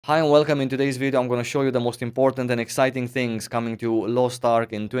Hi and welcome. In today's video I'm going to show you the most important and exciting things coming to Lost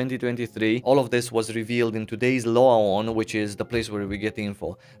Ark in 2023. All of this was revealed in today's LOA, which is the place where we get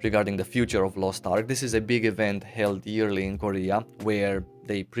info regarding the future of Lost Ark. This is a big event held yearly in Korea where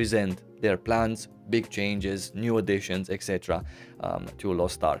they present their plans, big changes, new additions, etc. To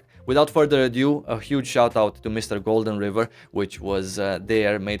Lost Ark. Without further ado, a huge shout out to Mr. Golden River, which was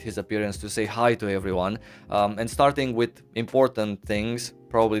there, made his appearance to say hi to everyone. And starting with important things,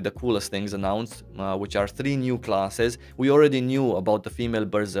 probably the coolest things announced, which are 3 new classes. We already knew about the female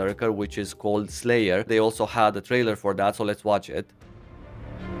berserker, which is called Slayer. They also had a trailer for that, so let's watch it.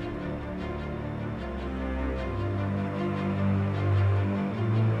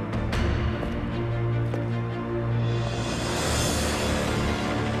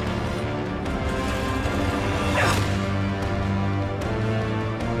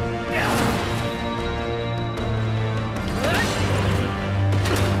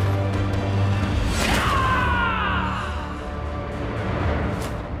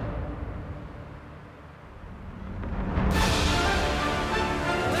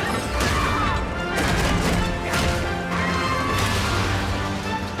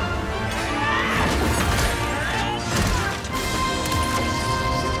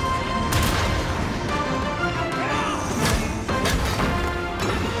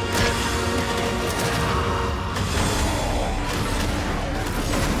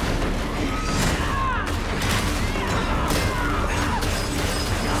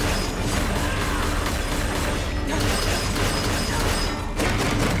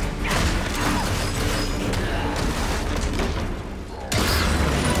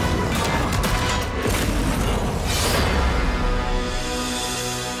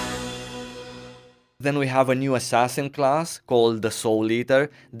 Then we have a new assassin class called the Soul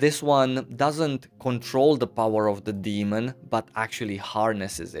Eater. This one doesn't control the power of the demon, but actually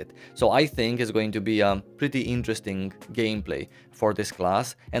harnesses it. So I think it's going to be a pretty interesting gameplay for this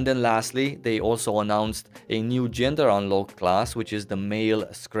class. And then lastly, they also announced a new gender unlock class, which is the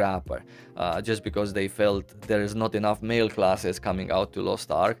Male Scrapper. Just because they felt there is not enough male classes coming out to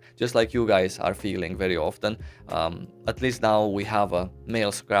Lost Ark, just like you guys are feeling very often. At least now we have a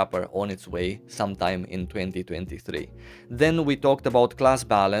Male Scrapper on its way sometime in 2023. Then we talked about class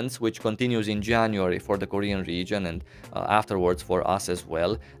balance, which continues in January for the Korean region and afterwards for us as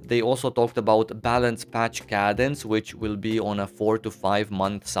well. They also talked about balance patch cadence, which will be on a 4 to 5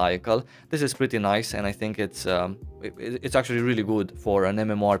 month cycle. This is pretty nice, and I think it's actually really good for an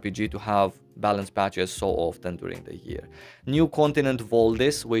MMORPG to have balance patches so often during the year. New continent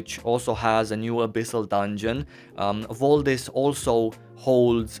Voldis, which also has a new abyssal dungeon. Voldis also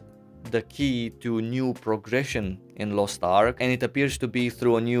holds the key to new progression in Lost Ark, and it appears to be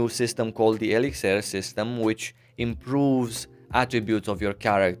through a new system called the Elixir system, which improves attributes of your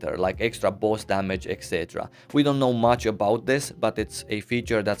character, like extra boss damage, etc. We don't know much about this, but it's a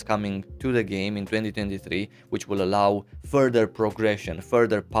feature that's coming to the game in 2023, which will allow further progression,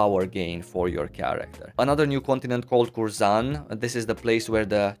 further power gain for your character. Another new continent called Kurzan. This is the place where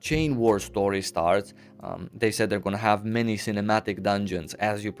the Chain War story starts. They said they're gonna have many cinematic dungeons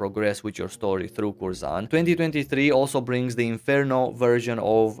as you progress with your story through Kurzan. 2023 also brings the Inferno version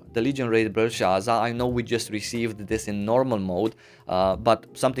of the Legion raid Brelshaza. I know we just received this in normal mode, but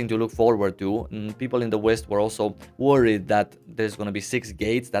something to look forward to. People in the West were also worried that there's gonna be 6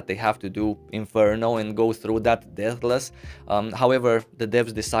 gates that they have to do Inferno and go through that deathless. However, the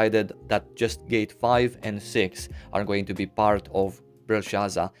devs decided that just gate 5 and 6 are going to be part of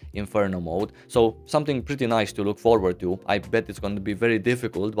Brelshaza Inferno mode, so something pretty nice to look forward to. I bet it's going to be very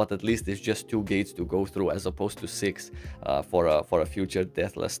difficult, but at least it's just 2 gates to go through as opposed to 6 for a future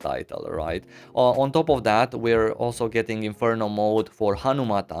deathless title, right? On top of that, we're also getting Inferno mode for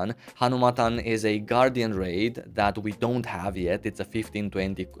Hanumatan. Hanumatan is a Guardian raid that we don't have yet. It's a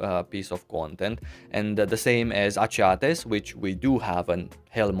 1520 piece of content, and the same as Achates, which we do have an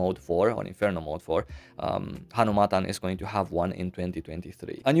Hell mode for, or Inferno mode for. Hanumatan is going to have one in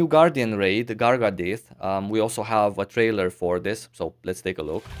 2023. A new Guardian raid, Gargadith. We also have a trailer for this, so let's take a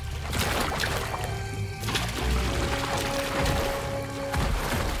look.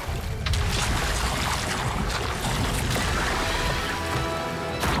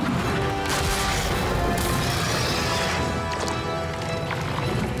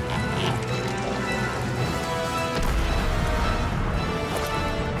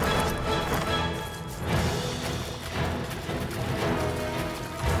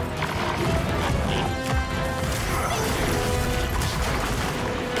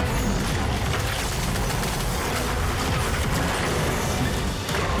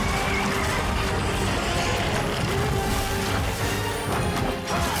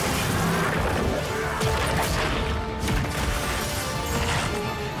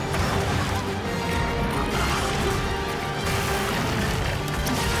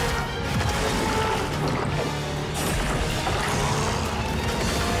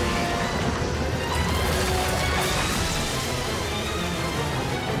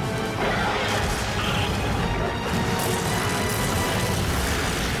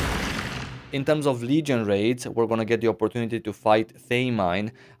 In terms of Legion raids, we're going to get the opportunity to fight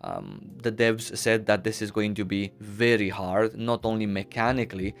Thaemine. The devs said that this is going to be very hard, not only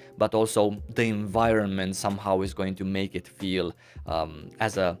mechanically, but also the environment somehow is going to make it feel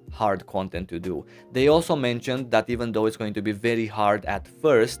as a hard content to do. They also mentioned that even though it's going to be very hard at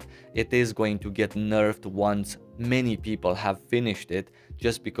first, it is going to get nerfed once many people have finished it,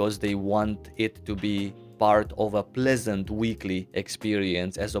 just because they want it to be part of a pleasant weekly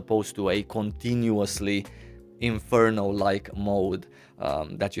experience as opposed to a continuously Inferno-like mode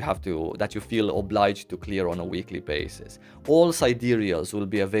that you feel obliged to clear on a weekly basis. All sidereals will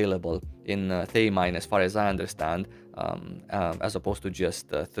be available in Thaemine, as far as I understand, as opposed to just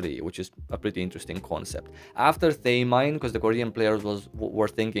 3, which is a pretty interesting concept. After Thaemine, because the Korean players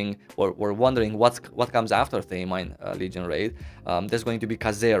were wondering what comes after Thaemine Legion raid, there's going to be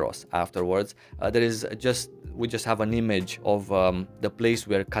Kazeros afterwards. We just have an image of the place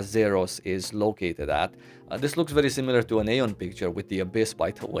where Kazeros is located at. This looks very similar to an Aeon picture with the Abyss,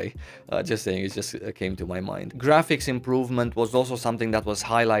 by the way. Just saying, it just came to my mind. Graphics improvement was also something that was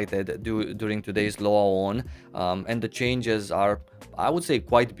highlighted during today's LOA on, and the changes are, I would say,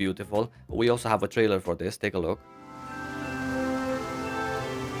 quite beautiful. We also have a trailer for this. Take a look.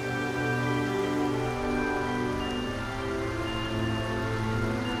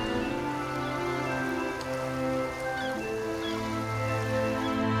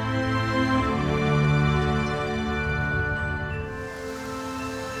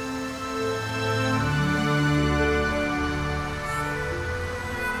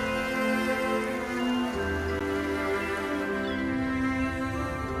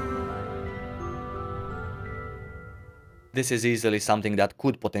 This is easily something that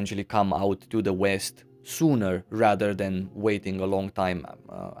could potentially come out to the West sooner rather than waiting a long time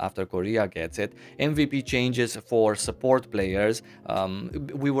after Korea gets it. MVP changes for support players.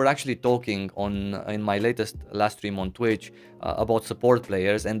 We were actually talking in my last stream on Twitch about support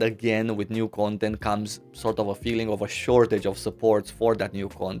players, and again with new content comes sort of a feeling of a shortage of supports for that new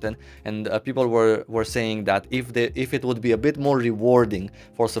content, and people were saying that if it would be a bit more rewarding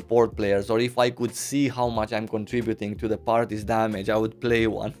for support players, or if I could see how much I'm contributing to the party's damage, I would play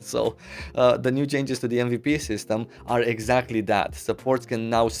one. So the new changes to the MVP system are exactly that. Supports can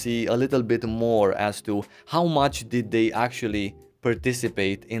now see a little bit more as to how much did they actually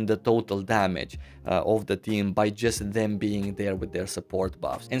participate in the total damage of the team by just them being there with their support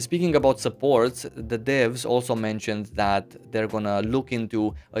buffs. And speaking about supports, the devs also mentioned that they're gonna look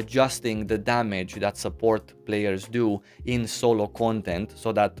into adjusting the damage that support players do in solo content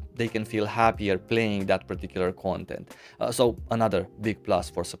so that they can feel happier playing that particular content. So another big plus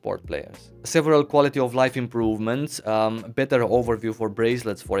for support players. Several quality of life improvements, better overview for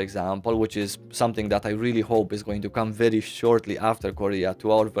bracelets, for example, which is something that I really hope is going to come very shortly after Korea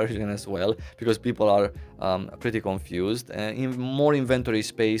to our version as well, because people are pretty confused. More inventory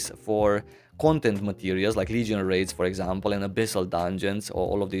space for content materials like Legion raids, for example, and abyssal dungeons.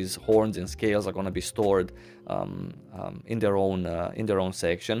 All of these horns and scales are going to be stored in their own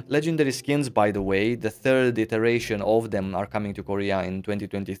section. Legendary skins, by the way, the third iteration of them are coming to Korea in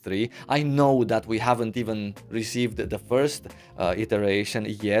 2023. I know that we haven't even received the first iteration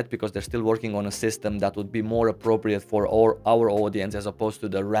yet, because they're still working on a system that would be more appropriate for our audience as opposed to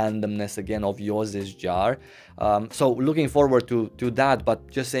the randomness again of Yoz's jar. So looking forward to that, but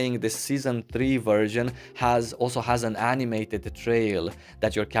just saying this season 3 version also has an animated trail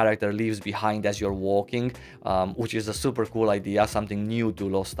that your character leaves behind as you're walking, which is a super cool idea, something new to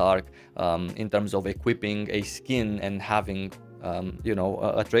Lost Ark in terms of equipping a skin and having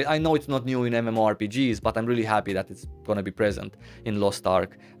a trail. I know it's not new in MMORPGs, but I'm really happy that it's going to be present in Lost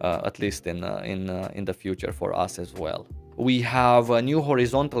Ark, at least in the future for us as well. We have new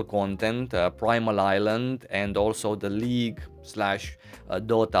horizontal content, Primal Island, and also the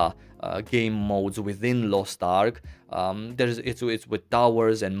League/Dota game modes within Lost Ark. It's with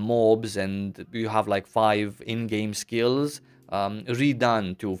towers and mobs, and you have like 5 in-game skills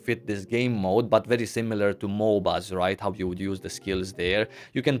redone to fit this game mode, but very similar to MOBAs, right? How you would use the skills there.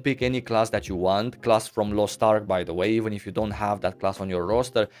 You can pick any class that you want, class from Lost Ark, by the way, even if you don't have that class on your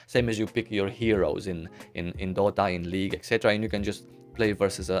roster, same as you pick your heroes in Dota, in League, etc., and you can just play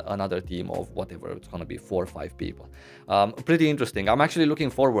versus another team of whatever, it's gonna be 4 or 5 people. Pretty interesting. I'm actually looking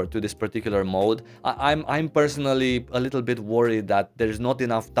forward to this particular mode. I'm personally a little bit worried that there's not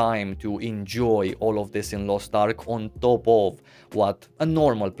enough time to enjoy all of this in Lost Ark on top of what a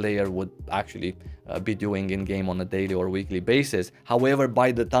normal player would actually be doing in game on a daily or weekly basis. However,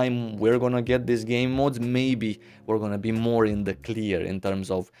 by the time we're gonna get these game modes, maybe we're gonna be more in the clear in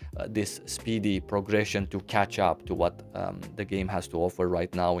terms of this speedy progression to catch up to what the game has to offer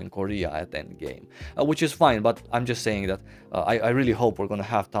right now in Korea at end game, which is fine. But I'm just saying that I really hope we're gonna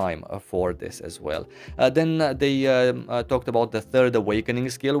have time for this as well. Then they talked about the third awakening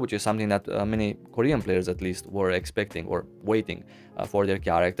skill, which is something that many Korean players at least were expecting or waiting for their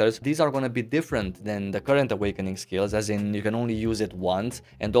characters. These are going to be different than the current awakening skills, as in you can only use it once,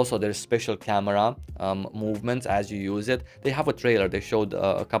 and also there's special camera movements as you use it. They have a trailer, they showed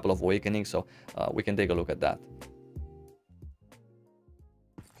a couple of awakenings, so we can take a look at that.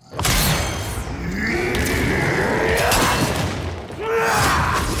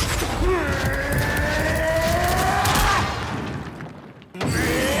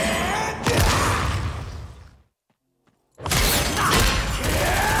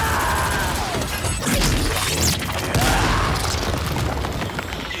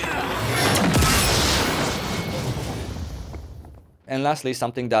 And lastly,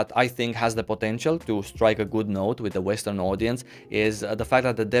 something that I think has the potential to strike a good note with the Western audience is the fact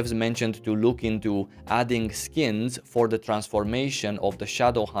that the devs mentioned to look into adding skins for the transformation of the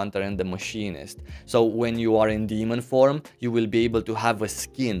Shadow Hunter and the Machinist. So when you are in demon form, you will be able to have a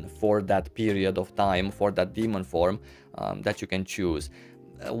skin for that period of time, for that demon form that you can choose.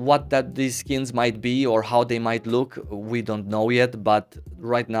 What these skins might be or how they might look, we don't know yet, but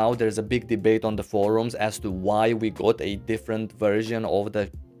right now there's a big debate on the forums as to why we got a different version of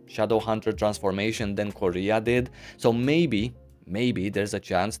the Shadow Hunter transformation than Korea did. So maybe there's a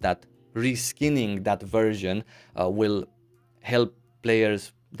chance that reskinning that version will help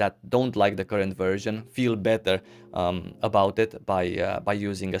players that don't like the current version feel better about it by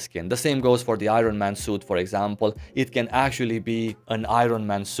using a skin. The same goes for the Iron Man suit, for example. It can actually be an Iron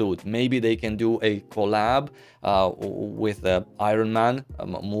Man suit. Maybe they can do a collab with the Iron Man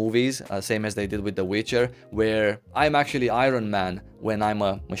movies, same as they did with The Witcher, where I'm actually Iron Man when I'm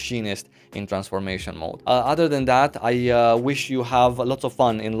a machinist in transformation mode. Other than that, I wish you have lots of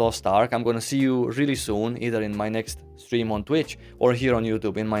fun in Lost Ark. I'm gonna see you really soon, either in my next stream on Twitch or here on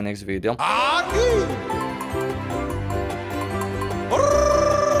YouTube in my next video.